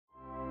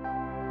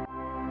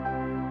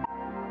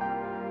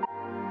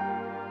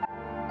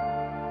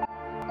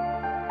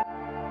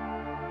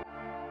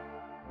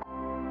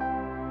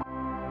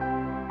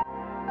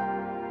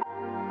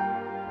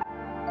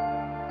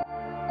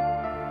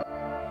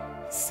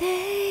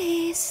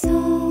Say so,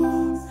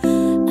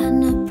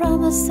 and I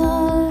promise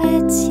I'll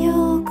let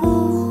you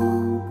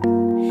go.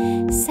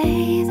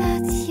 Say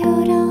that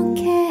you don't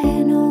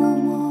care no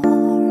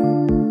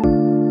more.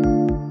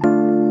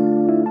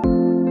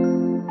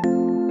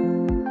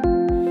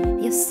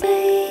 You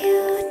say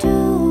you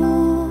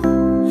do,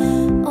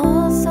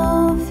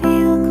 also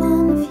feel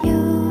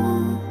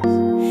confused.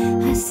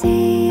 I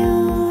see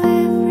you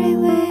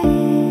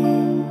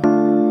everywhere.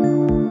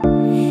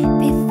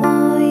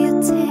 Before you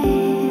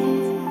tell,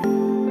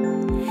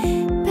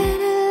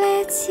 better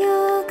let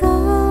you go.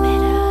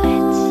 Better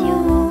let you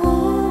go.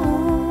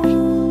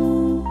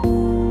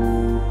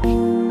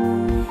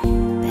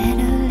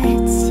 Better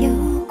let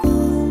you go.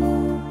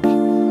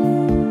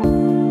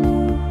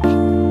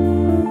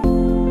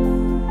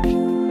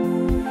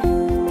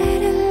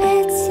 Better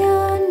let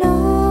you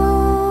know.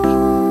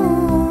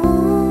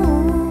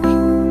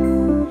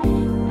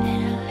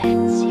 Better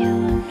let you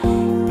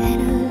know.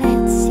 Better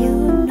let you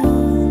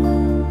know.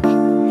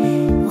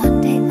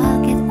 One day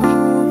I'll get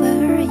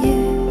over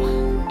you.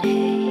 One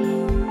day.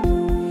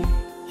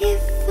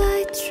 If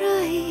I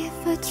try,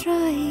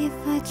 if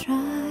I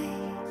try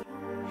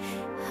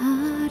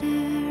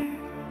harder.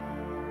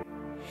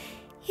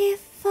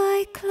 If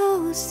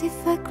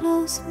I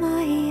close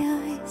my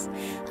eyes,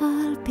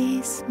 I'll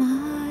be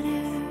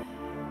smarter.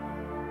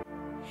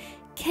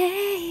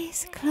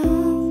 Case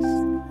closed.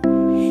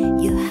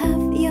 You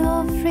have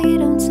your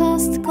freedom,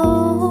 just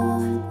go.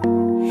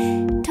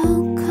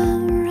 Don't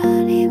come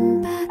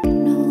running back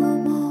no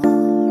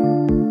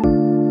more.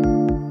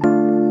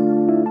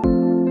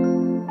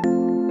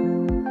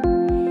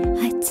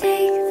 I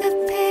take the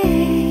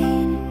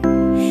pain,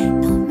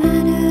 no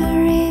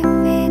matter if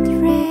it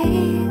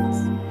rains.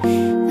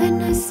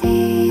 When I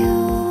see you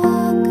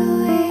walk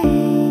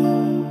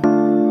away,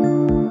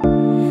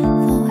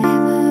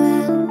 forever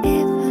and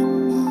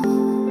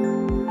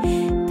evermore.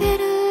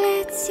 Better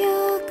let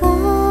you go.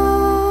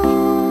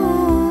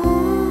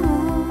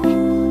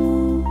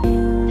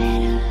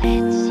 Better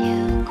let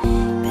you go.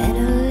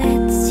 Better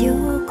let you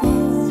go.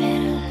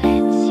 Better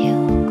let you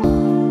go.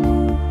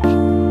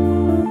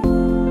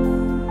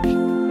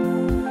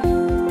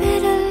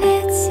 Better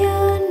let you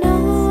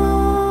know.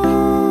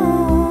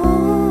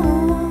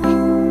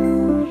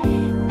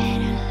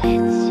 Better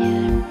let you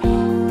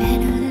know.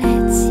 Better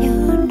let you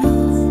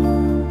know.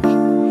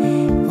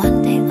 One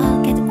day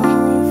I'll get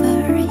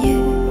over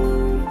you.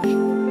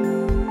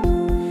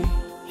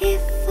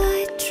 If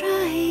I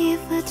try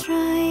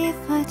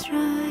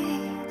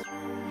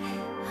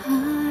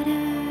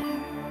harder.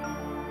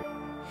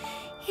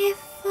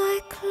 If I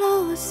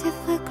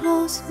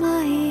close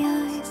my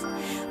eyes,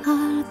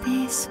 I'll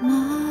be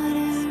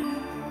smarter.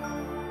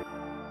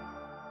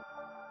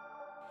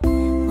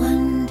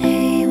 One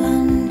day,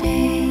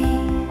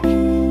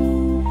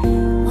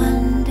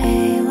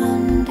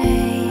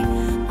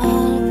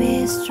 I'll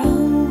be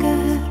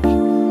stronger.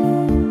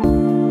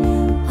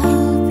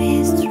 I'll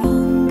be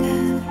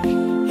stronger.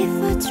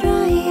 If I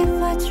try.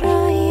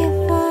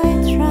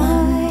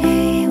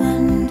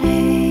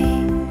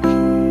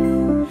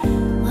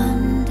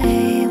 One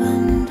day,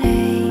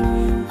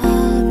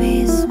 I'll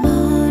be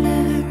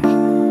smarter.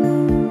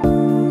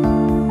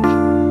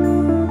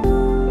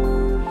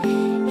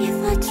 If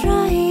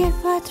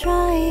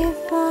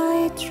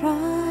I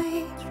try.